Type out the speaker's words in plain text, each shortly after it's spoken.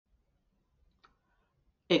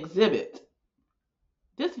Exhibit.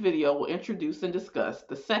 This video will introduce and discuss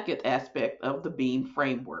the second aspect of the BEAM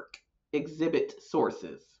framework, exhibit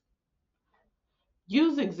sources.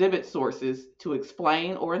 Use exhibit sources to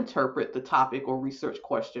explain or interpret the topic or research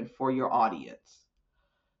question for your audience.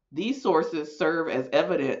 These sources serve as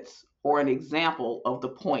evidence or an example of the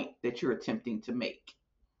point that you're attempting to make.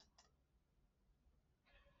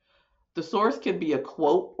 The source can be a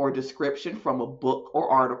quote or description from a book or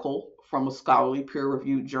article, from a scholarly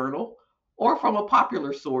peer-reviewed journal, or from a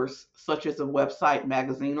popular source such as a website,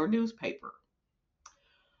 magazine, or newspaper.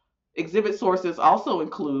 Exhibit sources also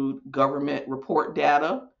include government report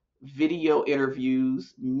data, video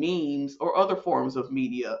interviews, memes, or other forms of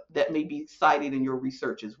media that may be cited in your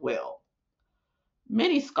research as well.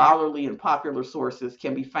 Many scholarly and popular sources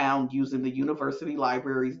can be found using the university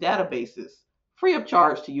library's databases, free of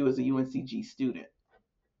charge to you as a UNCG student.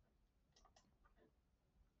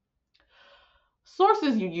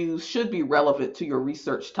 Sources you use should be relevant to your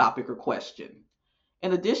research topic or question.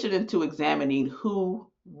 In addition to examining who,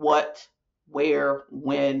 what, where,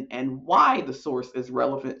 when, and why the source is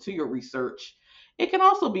relevant to your research, it can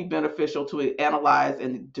also be beneficial to analyze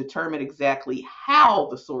and determine exactly how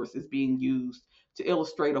the source is being used to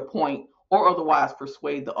illustrate a point or otherwise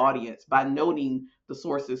persuade the audience by noting the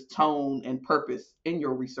source's tone and purpose in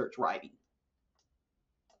your research writing.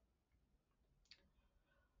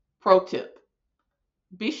 Pro tip.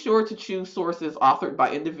 Be sure to choose sources authored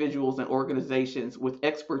by individuals and organizations with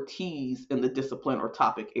expertise in the discipline or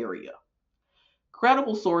topic area.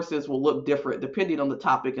 Credible sources will look different depending on the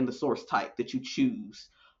topic and the source type that you choose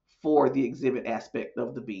for the exhibit aspect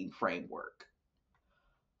of the BEAM framework.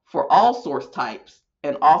 For all source types,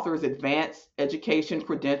 an author's advanced education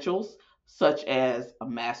credentials, such as a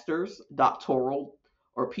master's, doctoral,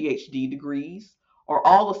 or PhD degrees, are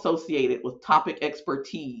all associated with topic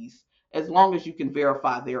expertise as long as you can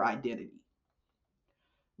verify their identity.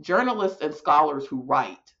 Journalists and scholars who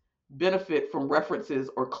write benefit from references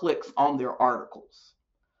or clicks on their articles.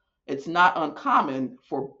 It's not uncommon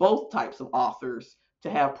for both types of authors to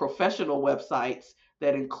have professional websites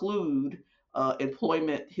that include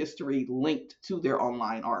employment history linked to their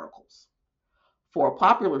online articles. For a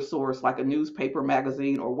popular source like a newspaper,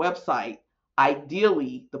 magazine, or website,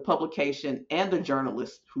 ideally the publication and the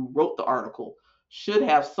journalist who wrote the article should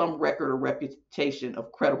have some record or reputation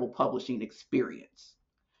of credible publishing experience.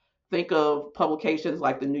 Think of publications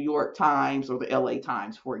like the New York Times or the LA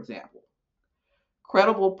Times, for example.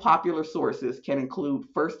 Credible popular sources can include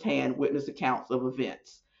firsthand witness accounts of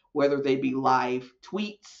events, whether they be live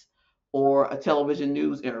tweets or a television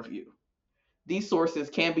news interview. These sources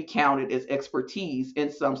can be counted as expertise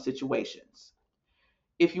in some situations.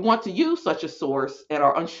 If you want to use such a source and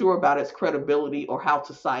are unsure about its credibility or how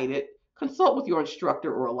to cite it, consult with your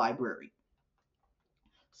instructor or a librarian.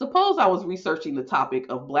 Suppose I was researching the topic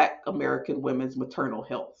of Black American women's maternal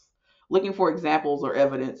health, looking for examples or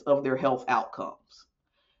evidence of their health outcomes.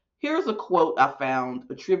 Here's a quote I found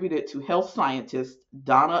attributed to health scientist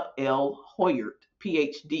Donna L. Hoyert,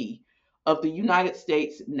 PhD, of the United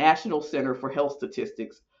States National Center for Health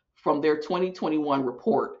Statistics from their 2021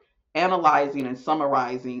 report analyzing and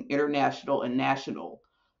summarizing international and national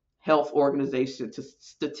health organization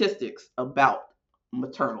statistics about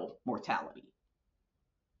maternal mortality.